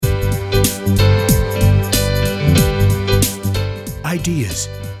ideas,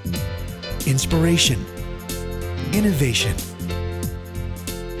 inspiration, innovation.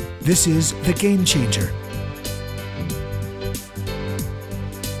 This is The Game Changer.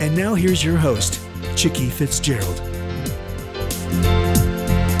 And now here's your host, Chicky Fitzgerald.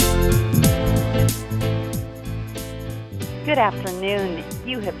 Good afternoon.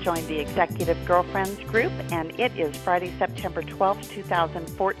 You have joined the Executive Girlfriends group, and it is Friday, September 12th,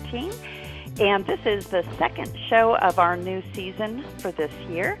 2014. And this is the second show of our new season for this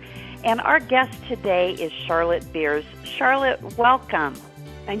year. And our guest today is Charlotte Beers. Charlotte, welcome.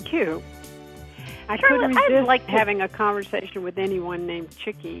 Thank you. I Charlotte, couldn't resist having a conversation with anyone named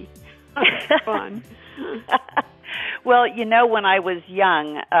Chicky. It's fun. Well, you know, when I was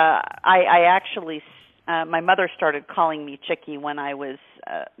young, I actually, my mother started calling me Chicky when I was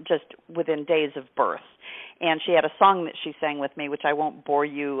just within days of birth. And she had a song that she sang with me, which I won't bore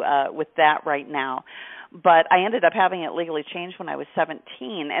you with that right now. But I ended up having it legally changed when I was 17.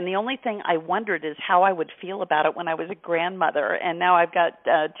 And the only thing I wondered is how I would feel about it when I was a grandmother. And now I've got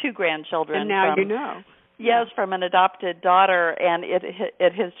two grandchildren. And now you know. Yes, from an adopted daughter. And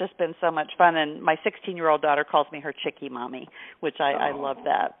it has just been so much fun. And my 16-year-old daughter calls me her Chicky Mommy, which I love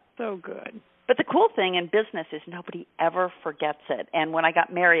that. So good. But the cool thing in business is nobody ever forgets it. And when I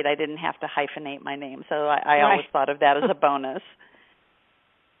got married, I didn't have to hyphenate my name. So I always thought of that as a bonus.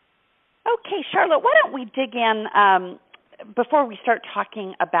 Okay, Charlotte, why don't we dig in before we start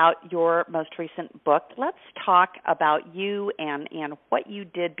talking about your most recent book? Let's talk about you and what you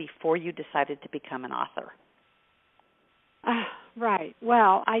did before you decided to become an author. Right.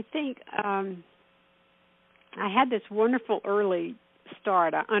 Well, I think I had this wonderful early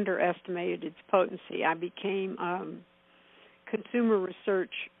start. I underestimated its potency. I became a consumer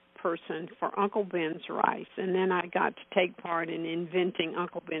research person for Uncle Ben's rice, and then I got to take part in inventing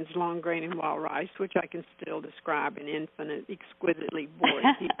Uncle Ben's long grain and wild rice, which I can still describe in infinite, exquisitely bored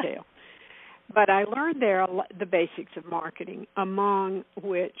detail. But I learned there the basics of marketing, among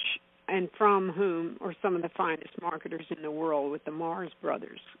which and from whom are some of the finest marketers in the world with the Mars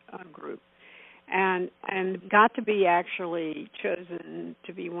Brothers group. And got to be actually chosen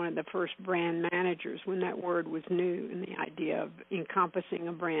to be one of the first brand managers when that word was new, and the idea of encompassing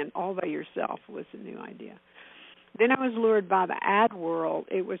a brand all by yourself was a new idea. Then I was lured by the ad world.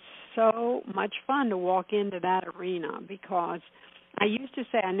 It was so much fun to walk into that arena because I used to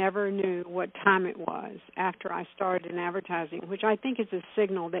say I never knew what time it was after I started in advertising, which I think is a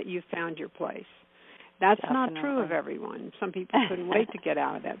signal that you found your place. That's Definitely. Not true of everyone. Some people couldn't wait to get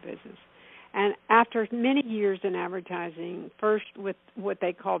out of that business. And after many years in advertising, first with what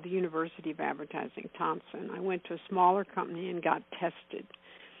they called the University of Advertising, Thompson, I went to a smaller company and got tested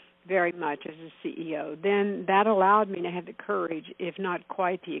very much as a CEO. Then that allowed me to have the courage, if not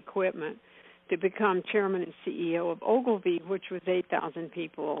quite the equipment, to become chairman and CEO of Ogilvy, which was 8,000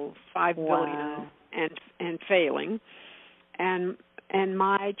 people, $5 billion and failing. And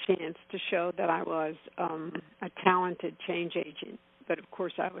my chance to show that I was a talented change agent. But, of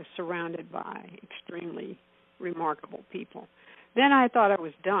course, I was surrounded by extremely remarkable people. Then I thought I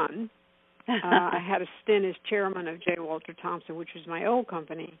was done. I had a stint as chairman of J. Walter Thompson, which was my old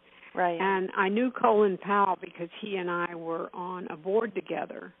company. Right. And I knew Colin Powell because he and I were on a board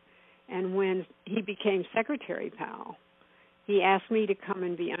together. And when he became Secretary Powell, he asked me to come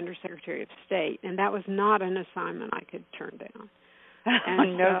and be Undersecretary of State. And that was not an assignment I could turn down.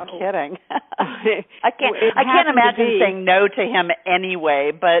 And no kidding. I can't imagine saying no to him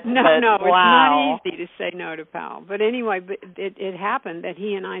anyway. But no, wow. It's not easy to say no to Powell. But anyway, it happened that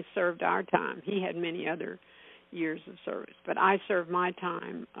he and I served our time. He had many other years of service, but I served my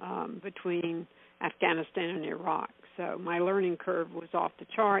time between Afghanistan and Iraq. So my learning curve was off the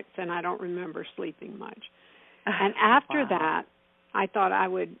charts, and I don't remember sleeping much. And after that, I thought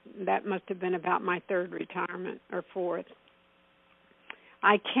that must have been about my third retirement or fourth.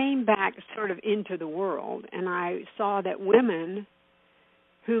 I came back sort of into the world, and I saw that women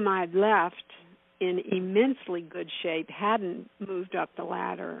whom I'd left in immensely good shape hadn't moved up the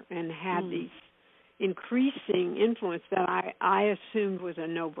ladder and had these increasing influence that I assumed was a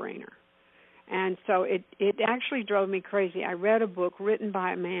no-brainer. And so it actually drove me crazy. I read a book written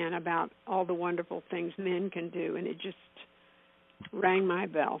by a man about all the wonderful things men can do, and it just rang my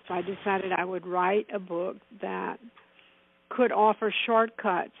bell. So I decided I would write a book that could offer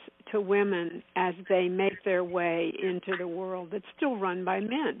shortcuts to women as they make their way into the world that's still run by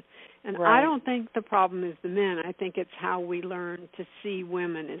men. And right. I don't think the problem is the men. I think it's how we learn to see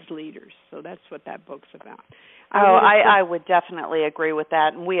women as leaders. So that's what that book's about. I would definitely agree with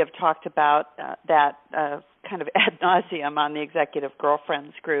that. And we have talked about that kind of ad nauseum on the Executive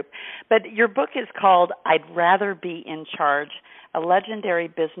Girlfriends group. But your book is called I'd Rather Be in Charge, a legendary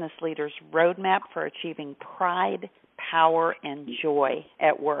business leader's roadmap for achieving pride, power, and joy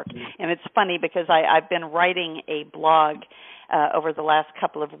at work. And it's funny because I've been writing a blog over the last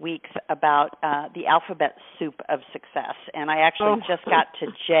couple of weeks about the alphabet soup of success. And I actually just got to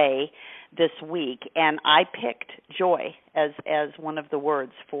J this week, and I picked joy as one of the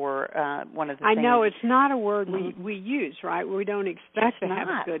words for one of the things. I know it's not a word we use, right? We don't expect to have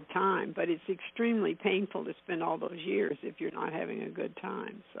a good time, but it's extremely painful to spend all those years if you're not having a good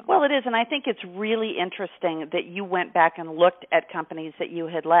time. So. Well, it is, and I think it's really interesting that you went back and looked at companies that you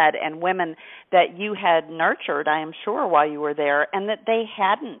had led and women that you had nurtured, I am sure, while you were there, and that they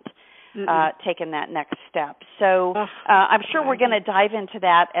hadn't taken that next step. So I'm sure we're going to dive into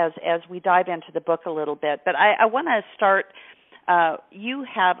that as we dive into the book a little bit. But I want to start. You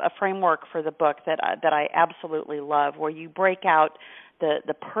have a framework for the book that I absolutely love, where you break out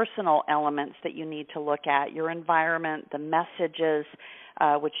the personal elements that you need to look at, your environment, the messages,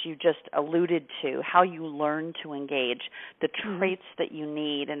 which you just alluded to, how you learn to engage, the traits that you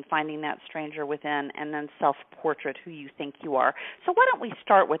need, and finding that stranger within, and then self-portrait, who you think you are. So why don't we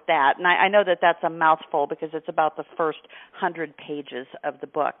start with that? And I know that that's a mouthful because it's about the first 100 pages of the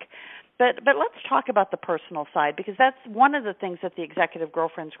book. But let's talk about the personal side, because that's one of the things at the Executive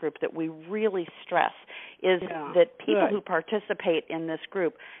Girlfriends group that we really stress is that people who participate in this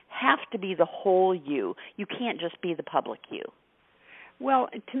group have to be the whole you. You can't just be the public you. Well,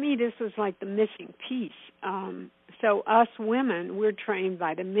 to me, this was like the missing piece. So us women, we're trained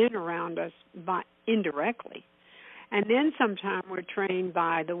by the men around us indirectly. And then sometimes we're trained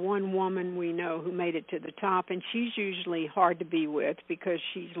by the one woman we know who made it to the top, and she's usually hard to be with because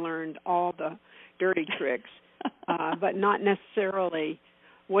she's learned all the dirty tricks, but not necessarily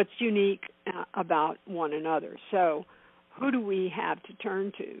what's unique about one another. So who do we have to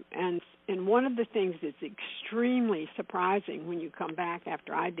turn to? And one of the things that's extremely surprising when you come back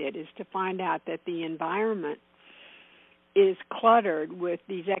after I did is to find out that the environment is cluttered with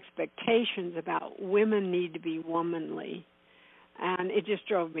these expectations about women need to be womanly, and it just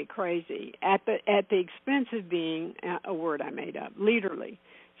drove me crazy at the expense of being a word I made up, leaderly.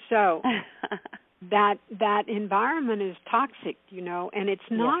 So that environment is toxic, and it's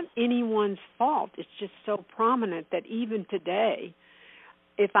not anyone's fault. It's just so prominent that even today,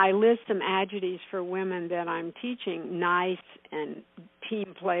 if I list some adjectives for women that I'm teaching, nice and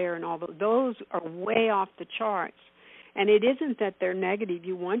team player and all those are way off the charts. And it isn't that they're negative.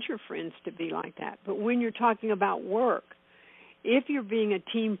 You want your friends to be like that. But when you're talking about work, if you're being a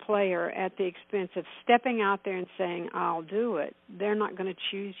team player at the expense of stepping out there and saying, I'll do it, they're not going to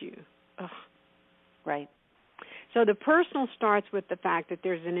choose you. Ugh. Right. So the personal starts with the fact that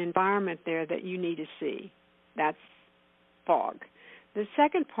there's an environment there that you need to see. That's fog. The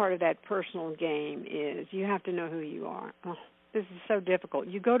second part of that personal game is you have to know who you are. Oh, this is so difficult.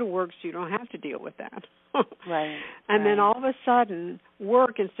 You go to work so you don't have to deal with that. Right. And then all of a sudden,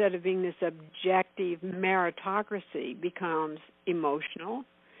 work, instead of being this objective meritocracy, becomes emotional,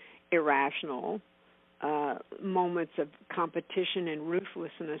 irrational, moments of competition and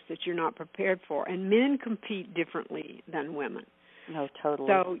ruthlessness that you're not prepared for. And men compete differently than women. No, totally.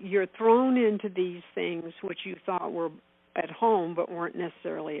 So you're thrown into these things which you thought were at home but weren't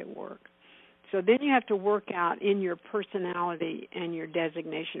necessarily at work. So then you have to work out in your personality and your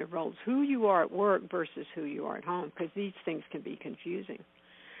designation of roles who you are at work versus who you are at home, because these things can be confusing.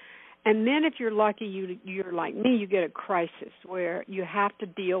 And then if you're lucky, you're like me, you get a crisis where you have to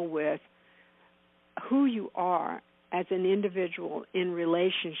deal with who you are as an individual in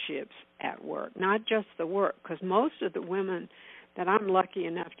relationships at work, not just the work, because most of the women that I'm lucky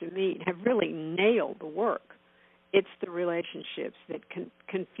enough to meet have really nailed the work. It's the relationships that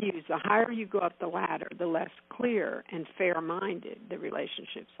confuse. The higher you go up the ladder, the less clear and fair-minded the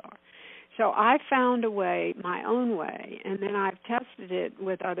relationships are. So I found a way, my own way, and then I've tested it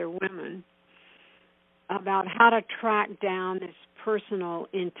with other women about how to track down this personal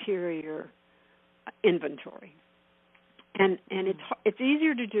interior inventory. And it's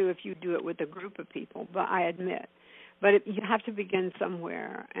easier to do if you do it with a group of people, but I admit. But you have to begin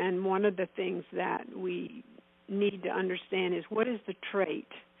somewhere. And one of the things that we need to understand is what is the trait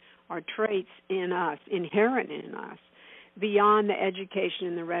or traits in us, inherent in us, beyond the education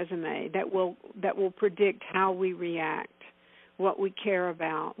and the resume that will predict how we react, what we care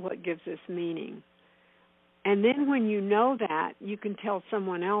about, what gives us meaning. And then when you know that, you can tell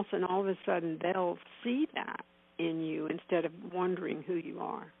someone else, and all of a sudden they'll see that in you instead of wondering who you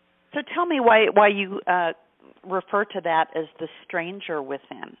are. So tell me why you refer to that as the stranger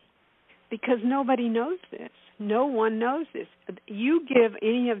within. Because nobody knows this. No one knows this. You give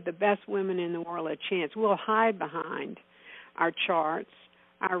any of the best women in the world a chance. We'll hide behind our charts,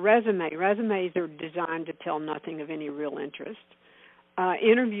 our resume. Resumes are designed to tell nothing of any real interest.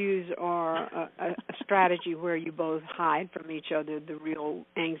 Interviews are a strategy where you both hide from each other the real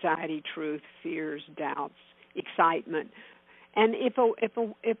anxiety, truth, fears, doubts, excitement. And if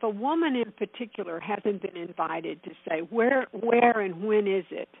a woman in particular hasn't been invited to say where and when is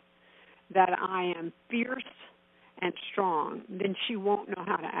it that I am fierce and strong, then she won't know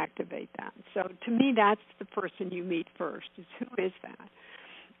how to activate that. So to me, that's the person you meet first, is who is that?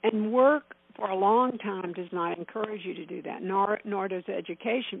 And work for a long time does not encourage you to do that, nor does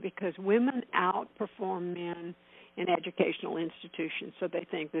education, because women outperform men in educational institutions. So they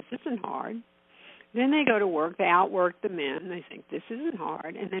think this isn't hard. Then they go to work, they outwork the men, they think this isn't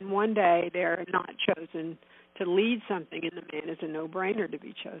hard, and then one day they're not chosen to lead something, and the man is a no-brainer to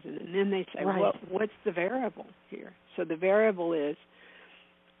be chosen. And then they say, right. well, what's the variable here? So the variable is,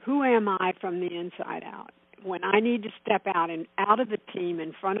 who am I from the inside out? When I need to step out of the team,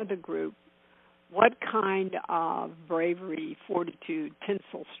 in front of the group, what kind of bravery, fortitude,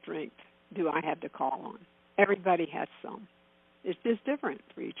 tensile strength do I have to call on? Everybody has some. It's just different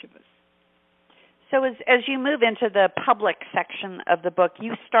for each of us. So as you move into the public section of the book,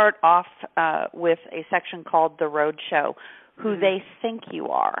 you start off with a section called The Roadshow, who they think you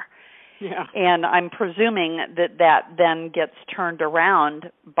are. Yeah. And I'm presuming that then gets turned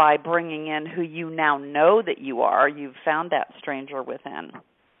around by bringing in who you now know that you are. You've found that stranger within.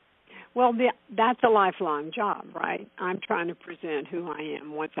 Well, that's a lifelong job, right? I'm trying to present who I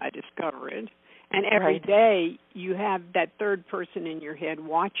am once I discover it. And every day you have that third person in your head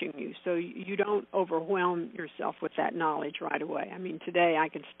watching you, so you don't overwhelm yourself with that knowledge right away. I mean, today I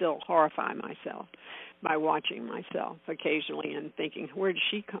can still horrify myself by watching myself occasionally and thinking, where did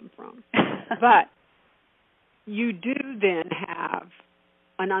she come from? But you do then have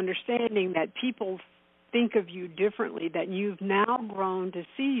an understanding that people think of you differently, that you've now grown to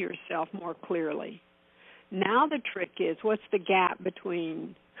see yourself more clearly. Now the trick is, what's the gap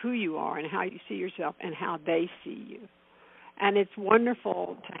between who you are and how you see yourself and how they see you? And it's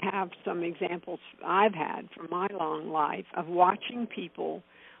wonderful to have some examples I've had from my long life of watching people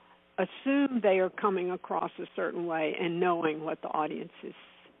assume they are coming across a certain way and knowing what the audience is,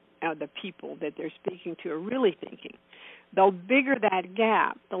 the people that they're speaking to are really thinking. The bigger that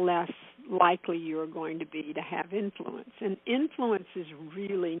gap, the less likely you're going to be to have influence. And influence is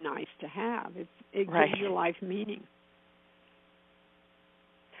really nice to have. It gives your life meaning.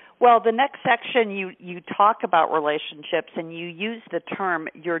 Well, the next section you talk about relationships, and you use the term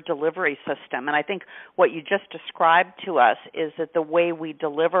your delivery system. And I think what you just described to us is that the way we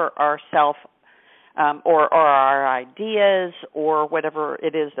deliver ourselves or our ideas or whatever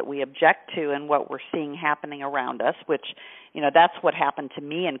it is that we object to and what we're seeing happening around us, which, that's what happened to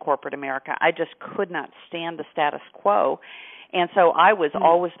me in corporate America. I just could not stand the status quo. And so I was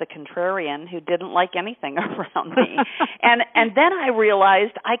always the contrarian who didn't like anything around me. and then I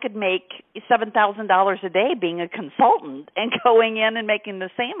realized I could make $7,000 a day being a consultant and going in and making the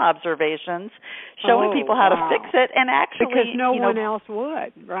same observations, showing people how to fix it, and actually... Because no one else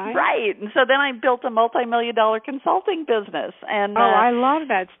would, right? Right. And so then I built a multi-million-dollar consulting business. And I love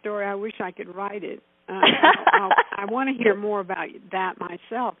that story. I wish I could write it. I want to hear more about that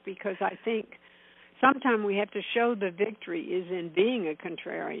myself, because I think sometimes we have to show the victory is in being a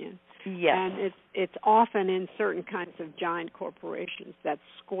contrarian. Yes. And it's often in certain kinds of giant corporations that's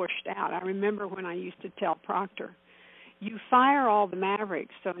squashed out. I remember when I used to tell Procter, you fire all the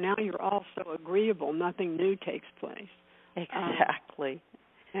mavericks, so now you're all so agreeable, nothing new takes place. Exactly.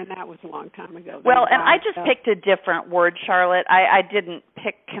 And that was a long time ago. Well, and I just picked a different word, Charlotte. I didn't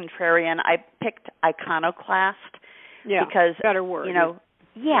pick contrarian. I picked iconoclast. Yeah, because, better word.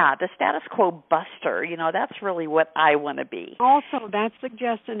 The status quo buster, that's really what I want to be. Also, that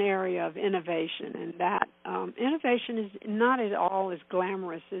suggests an area of innovation, and that innovation is not at all as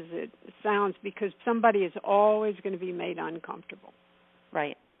glamorous as it sounds, because somebody is always going to be made uncomfortable.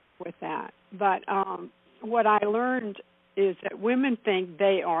 Right. With that. But what I learned is that women think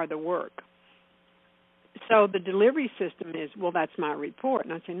they are the work. So the delivery system is, well, that's my report.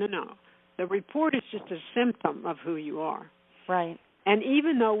 And I say, no. The report is just a symptom of who you are. Right. And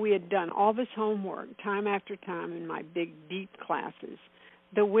even though we had done all this homework time after time in my big, deep classes,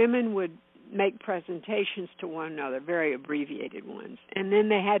 the women would make presentations to one another, very abbreviated ones. And then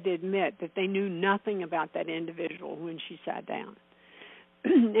they had to admit that they knew nothing about that individual when she sat down.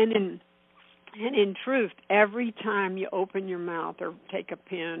 And in truth, every time you open your mouth or take a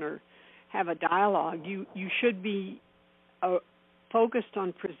pen or have a dialogue, you should be focused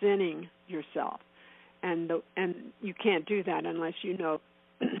on presenting yourself. And you can't do that unless you know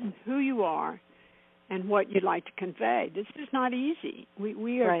who you are and what you'd like to convey. This is not easy.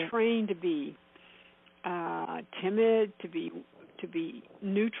 We are trained to be timid, to be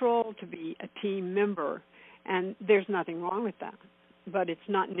neutral, to be a team member, and there's nothing wrong with that. But it's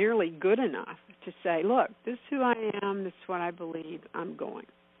not nearly good enough to say, look, this is who I am, this is what I believe, I'm going.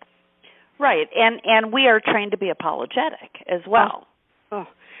 Right, and we are trained to be apologetic as well. Well,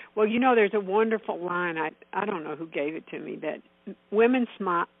 there's a wonderful line, I don't know who gave it to me, that women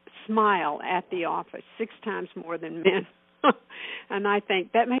smile at the office 6 times more than men. And I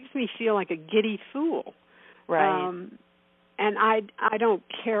think that makes me feel like a giddy fool. Right. And I don't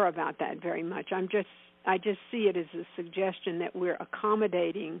care about that very much. I just see it as a suggestion that we're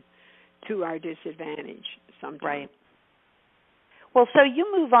accommodating to our disadvantage sometimes. Right. Well, so you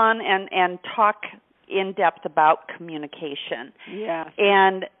move on and talk in depth about communication. Yes.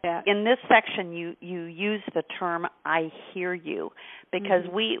 And in this section, you use the term "I hear you," because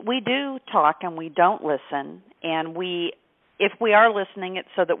we do talk and we don't listen, and if we are listening, it's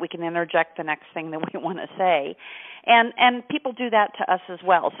so that we can interject the next thing that we want to say. And people do that to us as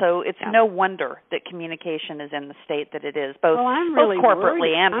well. So it's no wonder that communication is in the state that it is, both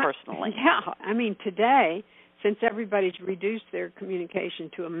corporately and personally. Yeah. I mean, today, since everybody's reduced their communication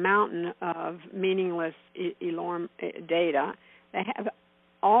to a mountain of meaningless data, they have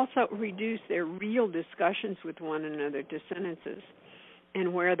also reduced their real discussions with one another to sentences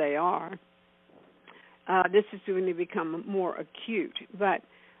and where they are. This is going to become more acute. But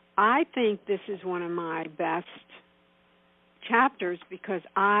I think this is one of my best chapters because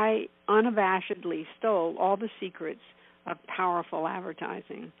I unabashedly stole all the secrets of powerful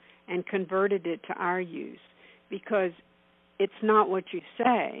advertising and converted it to our use, because it's not what you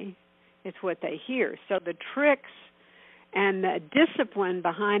say, it's what they hear. So the tricks and the discipline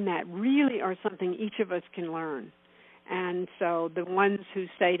behind that really are something each of us can learn. And so the ones who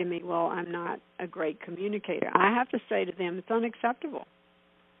say to me, well, I'm not a great communicator, I have to say to them, it's unacceptable.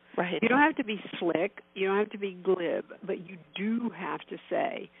 Right. You don't have to be slick, you don't have to be glib, but you do have to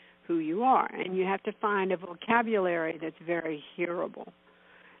say who you are, and you have to find a vocabulary that's very hearable.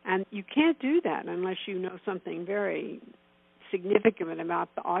 And you can't do that unless you know something very significant about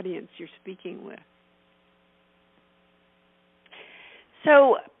the audience you're speaking with.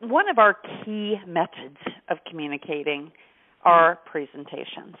 So one of our key methods of communicating are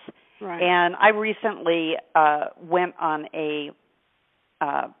presentations. Right. And I recently went on a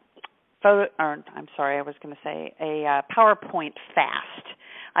PowerPoint fast.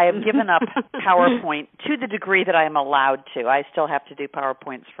 I have given up PowerPoint to the degree that I am allowed to. I still have to do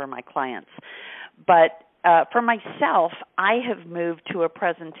PowerPoints for my clients. But for myself, I have moved to a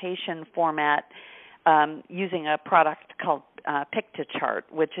presentation format using a product called Pictochart,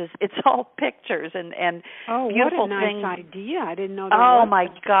 which is, it's all pictures and beautiful what a things. nice idea. I didn't know that. Oh, my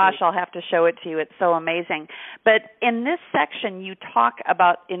gosh, I'll have to show it to you. It's so amazing. But in this section, you talk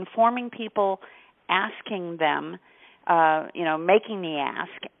about informing people, asking them, making the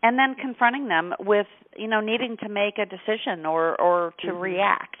ask, and then confronting them with, needing to make a decision or to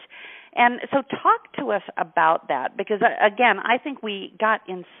react. And so talk to us about that, because, again, I think we got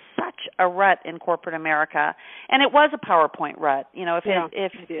in such a rut in corporate America, and it was a PowerPoint rut.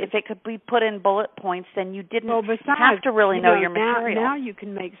 If it could be put in bullet points, then you didn't have to really know your material. Now you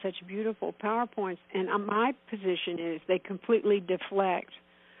can make such beautiful PowerPoints, and my position is they completely deflect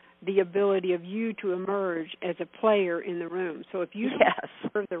the ability of you to emerge as a player in the room. So if you don't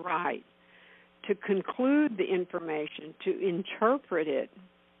have the right to conclude the information, to interpret it,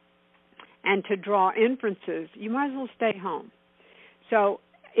 and to draw inferences, you might as well stay home. So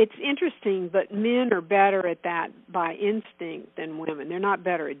it's interesting, but men are better at that by instinct than women. They're not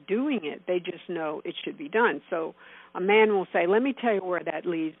better at doing it. They just know it should be done. So a man will say, let me tell you where that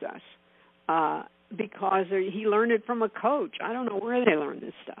leaves us, because he learned it from a coach. I don't know where they learn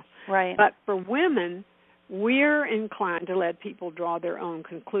this stuff. Right. But for women, we're inclined to let people draw their own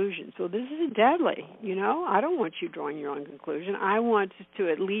conclusions. So this is deadly, I don't want you drawing your own conclusion. I want to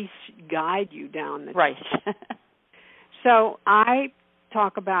at least guide you down the right. So I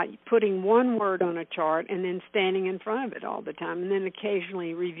talk about putting one word on a chart and then standing in front of it all the time, and then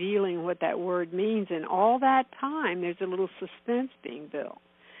occasionally revealing what that word means. And all that time, there's a little suspense being built.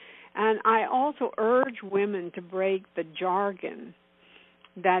 And I also urge women to break the jargon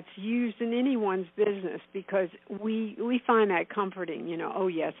that's used in anyone's business, because we find that comforting, oh,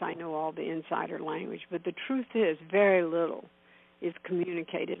 yes, I know all the insider language, but the truth is very little is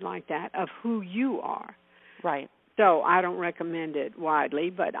communicated like that of who you are. Right. So I don't recommend it widely,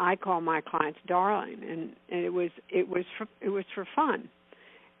 but I call my clients darling, and it was for fun.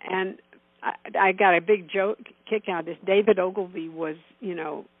 And I got a big kick out of this. David Ogilvy was,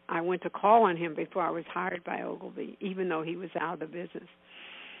 I went to call on him before I was hired by Ogilvy, even though he was out of the business.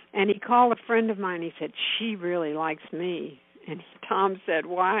 And he called a friend of mine. He said, she really likes me. And Tom said,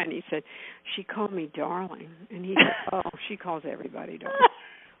 why? And he said, she called me darling. And he said, oh, she calls everybody darling.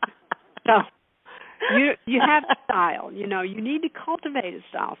 So you have style. You know, you need to cultivate a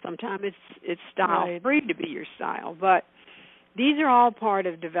style. Sometimes it's style free to be your style. But these are all part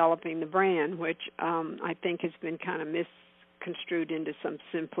of developing the brand, which I think has been kind of misconstrued into some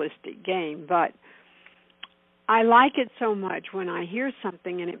simplistic game. But I like it so much when I hear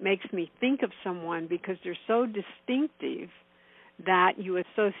something and it makes me think of someone because they're so distinctive that you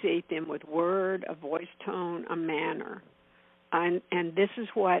associate them with word, a voice tone, a manner. And this is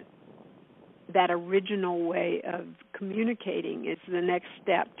what that original way of communicating is the next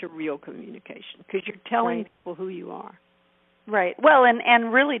step to real communication, because you're telling people who you are. Right. Well,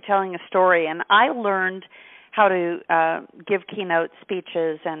 and really telling a story. And I learned how to give keynote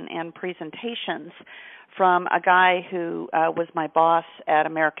speeches and presentations from a guy who was my boss at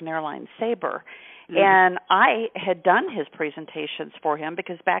American Airlines Sabre. Mm-hmm. And I had done his presentations for him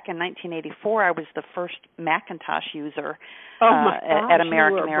because back in 1984 I was the first Macintosh user at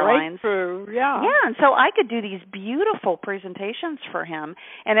American Airlines. Yeah, and so I could do these beautiful presentations for him,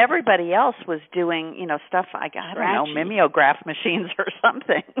 and everybody else was doing, stuff like, I don't know, mimeograph machines or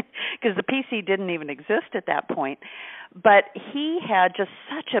something, because the PC didn't even exist at that point. But he had just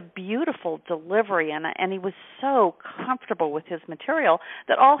such a beautiful delivery, and he was so comfortable with his material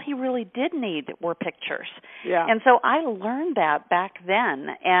that all he really did need were pictures. Yeah. And so I learned that back then,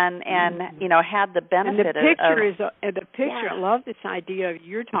 and had the benefit of the picture. Yeah. I love this idea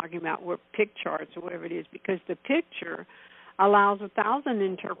you're talking about, with pic charts or whatever it is, because the picture allows 1,000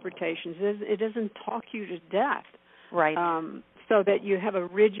 interpretations. It doesn't talk you to death. Right. So that you have a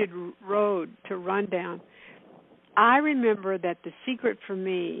rigid road to run down. I remember that the secret for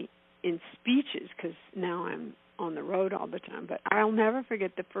me in speeches, because now I'm on the road all the time, but I'll never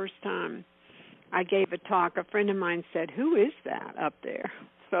forget the first time I gave a talk. A friend of mine said, who is that up there?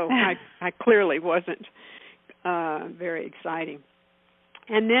 So I clearly wasn't very exciting.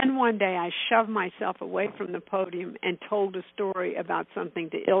 And then one day I shoved myself away from the podium and told a story about something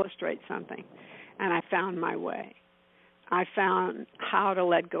to illustrate something, and I found my way. I found how to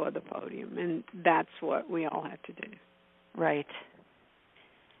let go of the podium, and that's what we all have to do. Right.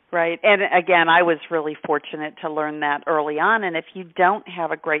 And again, I was really fortunate to learn that early on, and if you don't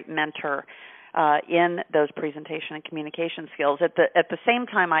have a great mentor in those presentation and communication skills, at the same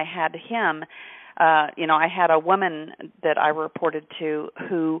time I had him, I had a woman that I reported to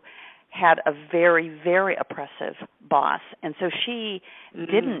who had a very, very oppressive boss. And so she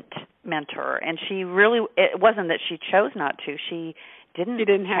didn't mentor. And she really, it wasn't that she chose not to. She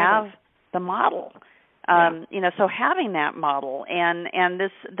didn't have the model. So having that model and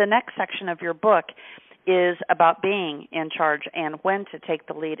the next section of your book is about being in charge and when to take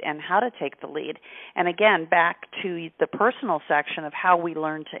the lead and how to take the lead. And again, back to the personal section of how we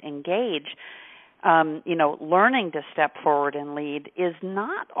learn to engage. Learning to step forward and lead is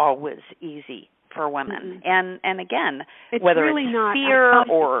not always easy for women. Mm-hmm. And again, it's whether really it's not, fear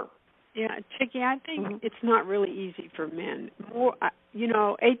or... Yeah, Chicky, I think it's not really easy for men. More,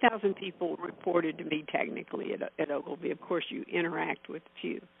 8,000 people reported to me technically at Ogilvy. Of course, you interact with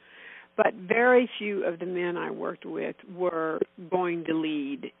few. But very few of the men I worked with were going to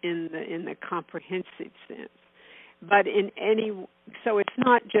lead in the comprehensive sense. But so it's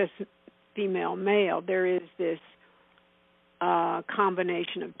not just female, male. There is this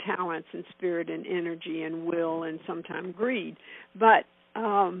combination of talents and spirit and energy and will and sometimes greed. But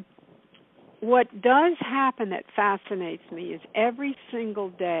what does happen that fascinates me is every single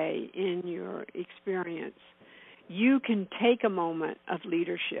day in your experience, you can take a moment of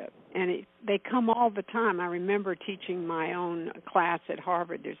leadership, and they come all the time. I remember teaching my own class at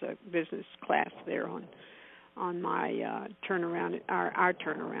Harvard. There's a business class there on my turnaround, our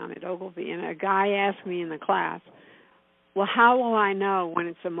turnaround at Ogilvy, and a guy asked me in the class, well, how will I know when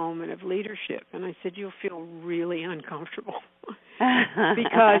it's a moment of leadership? And I said, you'll feel really uncomfortable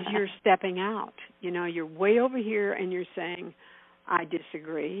because you're stepping out. You're way over here and you're saying, I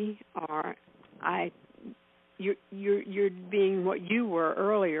disagree, or you're being what you were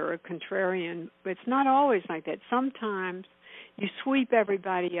earlier, a contrarian. But it's not always like that. Sometimes you sweep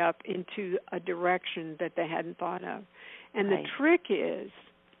everybody up into a direction that they hadn't thought of. And the trick is,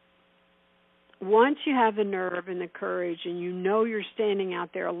 once you have the nerve and the courage and you're standing out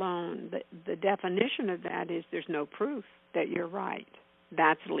there alone, the definition of that is there's no proof that you're right.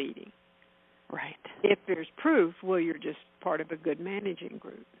 That's leading. Right. If there's proof, well, you're just part of a good managing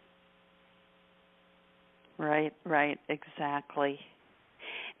group. Right, exactly.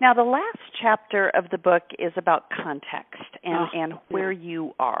 Now, the last chapter of the book is about context and where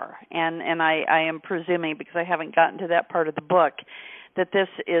you are. And I am presuming, because I haven't gotten to that part of the book, that this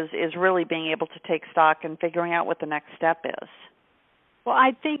is really being able to take stock and figuring out what the next step is. Well,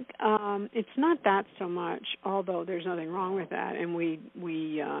 I think it's not that so much, although there's nothing wrong with that, and we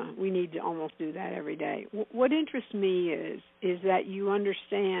need to almost do that every day. What interests me is that you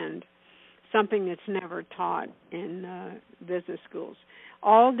understand something that's never taught in business schools.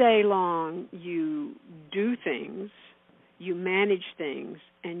 All day long, you do things, you manage things,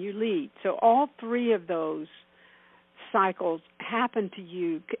 and you lead. So all three of those cycles happen to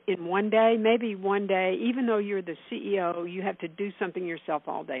you in one day. Maybe one day, even though you're the CEO, you have to do something yourself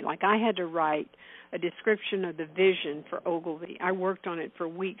all day. Like I had to write a description of the vision for Ogilvy. I worked on it for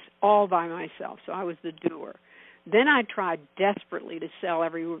weeks all by myself, so I was the doer. Then I tried desperately to sell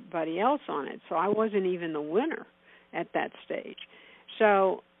everybody else on it, so I wasn't even the winner at that stage.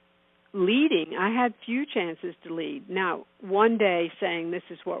 So leading, I had few chances to lead. Now, one day saying this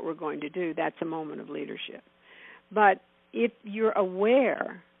is what we're going to do, that's a moment of leadership. But if you're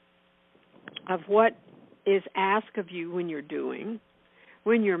aware of what is asked of you when you're doing,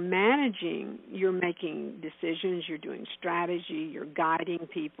 when you're managing, you're making decisions, you're doing strategy, you're guiding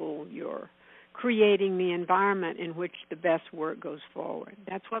people, you're creating the environment in which the best work goes forward.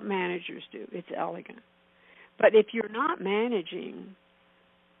 That's what managers do. It's elegant. But if you're not managing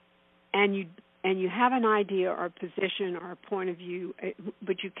and you have an idea or a position or a point of view,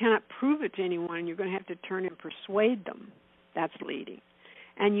 but you cannot prove it to anyone, you're going to have to turn and persuade them. That's leading.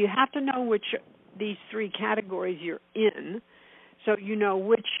 And you have to know which these three categories you're in, so you know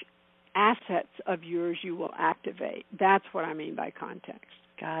which assets of yours you will activate. That's what I mean by context.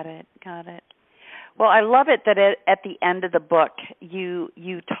 Got it. Well, I love it that at the end of the book you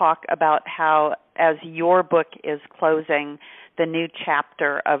talk about how, as your book is closing, the new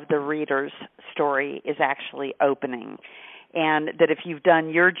chapter of the reader's story is actually opening, and that if you've done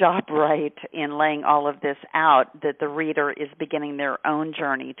your job right in laying all of this out, that the reader is beginning their own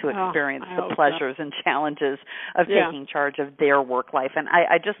journey to experience the pleasures and challenges of taking charge of their work life. And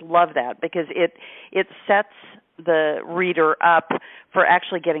I just love that, because it sets the reader up for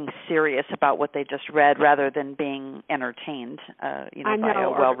actually getting serious about what they just read, rather than being entertained, by a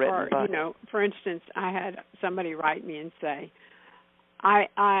well-written book. For instance, I had somebody write me and say,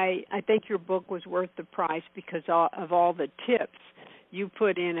 I think your book was worth the price because of all the tips you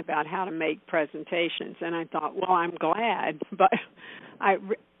put in about how to make presentations. And I thought, well, I'm glad, but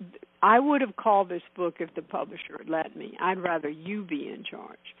I would have called this book if the publisher had let me. I'd rather you be in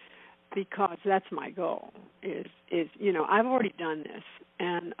charge, because that's my goal. Is I've already done this,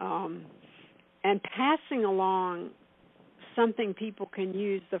 and passing along something people can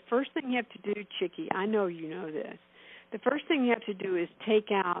use. The first thing you have to do, Chickie, I know you know this. The first thing you have to do is take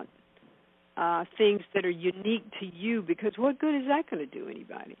out things that are unique to you, because what good is that going to do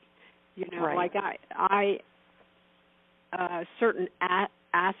anybody? Right. Like I certain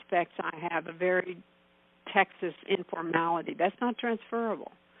aspects I have, a very Texas informality. That's not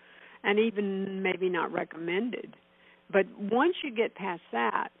transferable, and even maybe not recommended. But once you get past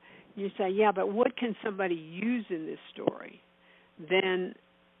that, you say, yeah, but what can somebody use in this story? Then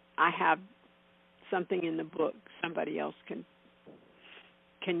I have something in the book somebody else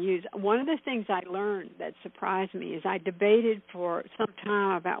can use. One of the things I learned that surprised me is I debated for some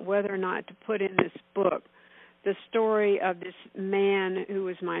time about whether or not to put in this book the story of this man who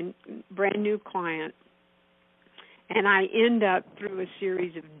was my brand new client, and I end up, through a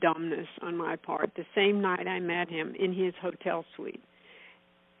series of dumbness on my part, the same night I met him in his hotel suite,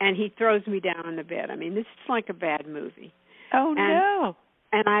 and he throws me down on the bed. I mean, this is like a bad movie. Oh, no.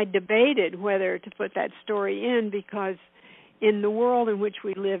 And I debated whether to put that story in, because in the world in which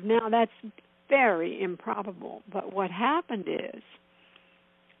we live now, that's very improbable. But what happened is,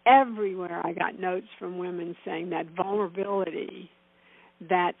 everywhere I got notes from women saying that vulnerability,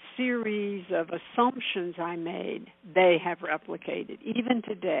 that series of assumptions I made, they have replicated, even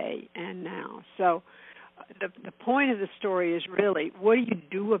today and now. So the point of the story is really, what do you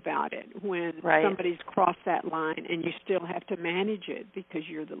do about it when somebody's crossed that line and you still have to manage it because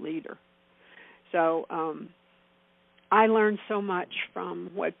you're the leader? So I learned so much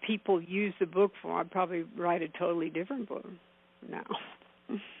from what people use the book for. I'd probably write a totally different book now.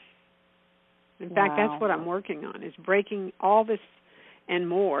 In fact, that's what I'm working on, is breaking all this and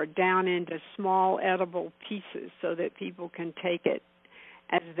more down into small edible pieces so that people can take it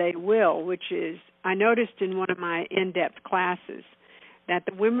as they will, which is, I noticed in one of my in-depth classes that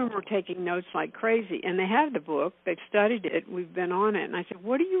the women were taking notes like crazy, and they have the book, they've studied it, we've been on it, and I said,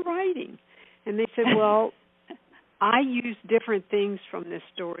 what are you writing? And they said, well, I use different things from this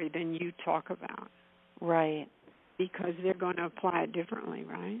story than you talk about. Right. Because they're going to apply it differently,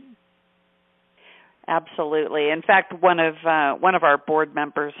 right? Absolutely. In fact, one of our board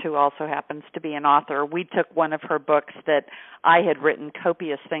members, who also happens to be an author, we took one of her books that I had written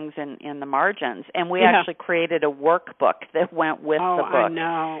copious things in the margins, and we actually created a workbook that went with the book. I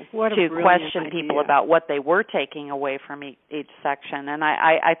know. What a to question idea. people about what they were taking away from each section. And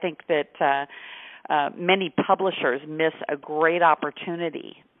I think that many publishers miss a great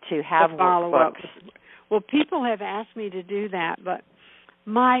opportunity to have workbooks. Well, people have asked me to do that, but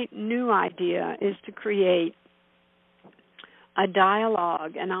my new idea is to create a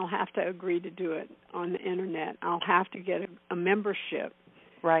dialogue, and I'll have to agree to do it on the Internet. I'll have to get a membership.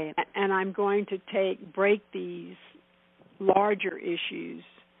 Right. And I'm going to break these larger issues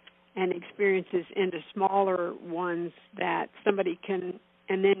and experiences into smaller ones that somebody can,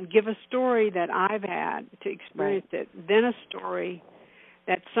 and then give a story that I've had to experience it, then a story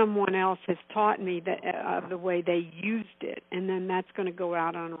that someone else has taught me of the way they used it, and then that's going to go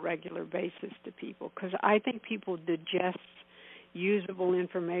out on a regular basis to people, because I think people digest usable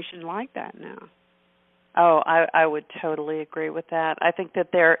information like that now. Oh, I would totally agree with that. I think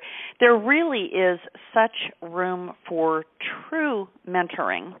that there really is such room for true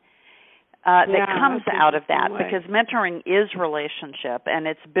mentoring that comes out of that, because mentoring is relationship, and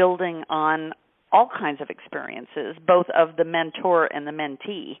it's building on all kinds of experiences, both of the mentor and the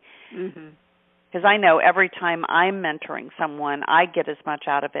mentee. Because I know every time I'm mentoring someone, I get as much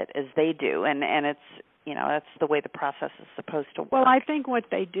out of it as they do, and it's, that's the way the process is supposed to work. Well, I think what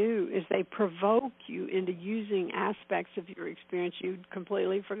they do is they provoke you into using aspects of your experience you'd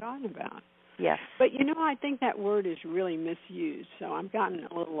completely forgotten about. Yes. But, I think that word is really misused, so I've gotten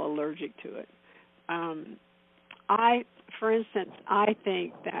a little allergic to it. For instance, I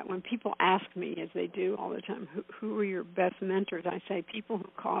think that when people ask me, as they do all the time, who are your best mentors, I say people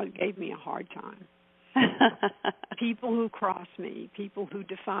who gave me a hard time. People who crossed me, people who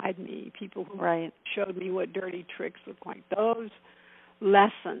defied me, people who showed me what dirty tricks look like. Those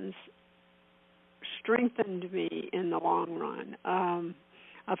lessons strengthened me in the long run.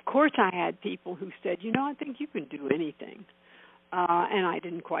 Of course, I had people who said, I think you can do anything. And I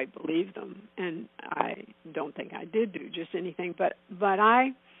didn't quite believe them, and I don't think I did do just anything. But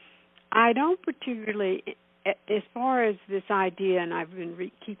I don't particularly, as far as this idea, and I've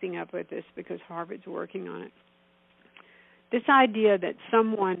been keeping up with this because Harvard's working on it, this idea that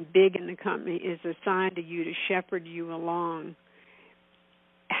someone big in the company is assigned to you to shepherd you along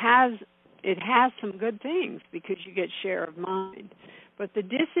has some good things because you get share of mind. But the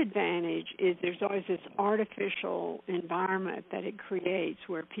disadvantage is there's always this artificial environment that it creates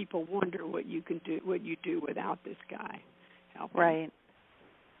where people wonder what you do without this guy helping.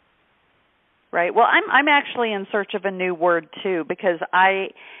 Right. Well, I'm actually in search of a new word too, because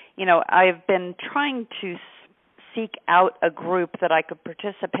I've been trying to seek out a group that I could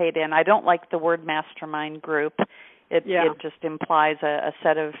participate in. I don't like the word mastermind group. It just implies a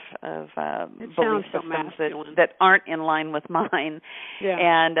set of belief systems that aren't in line with mine. Yeah.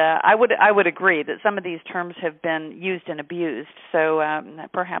 And I would agree that some of these terms have been used and abused, so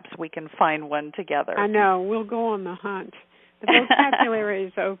perhaps we can find one together. I know. We'll go on the hunt. The vocabulary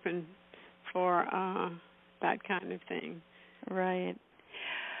is open for that kind of thing. Right.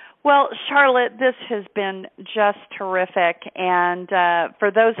 Well, Charlotte, this has been just terrific. And for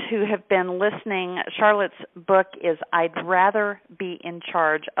those who have been listening, Charlotte's book is I'd Rather Be in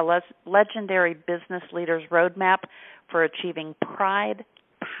Charge, a legendary business leader's roadmap for achieving pride,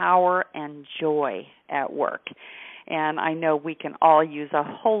 power, and joy at work. And I know we can all use a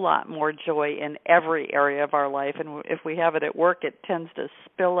whole lot more joy in every area of our life. And if we have it at work, it tends to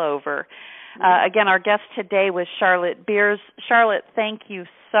spill over. Again, our guest today was Charlotte Beers. Charlotte, thank you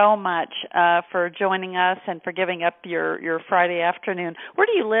so much for joining us and for giving up your Friday afternoon. Where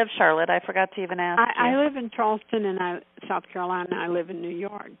do you live, Charlotte? I forgot to even ask you. I live in Charleston, and South Carolina. I live in New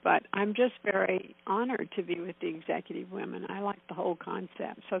York, but I'm just very honored to be with the Executive Women. I like the whole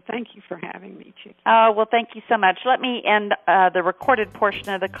concept, so thank you for having me, Chicky. Well, thank you so much. Let me end the recorded portion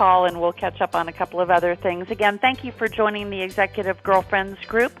of the call, and we'll catch up on a couple of other things. Again, thank you for joining the Executive Girlfriends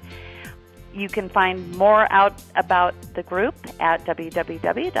group. You can find more out about the group at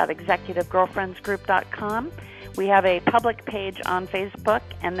www.executivegirlfriendsgroup.com. We have a public page on Facebook,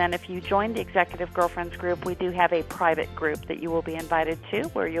 and then if you join the Executive Girlfriends group, we do have a private group that you will be invited to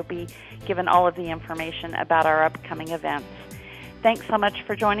where you'll be given all of the information about our upcoming events. Thanks so much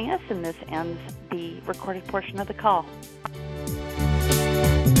for joining us, and this ends the recorded portion of the call.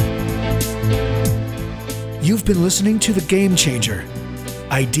 You've been listening to The Game Changer.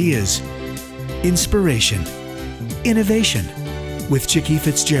 Ideas, inspiration, innovation with Chickie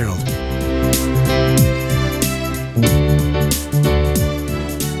Fitzgerald.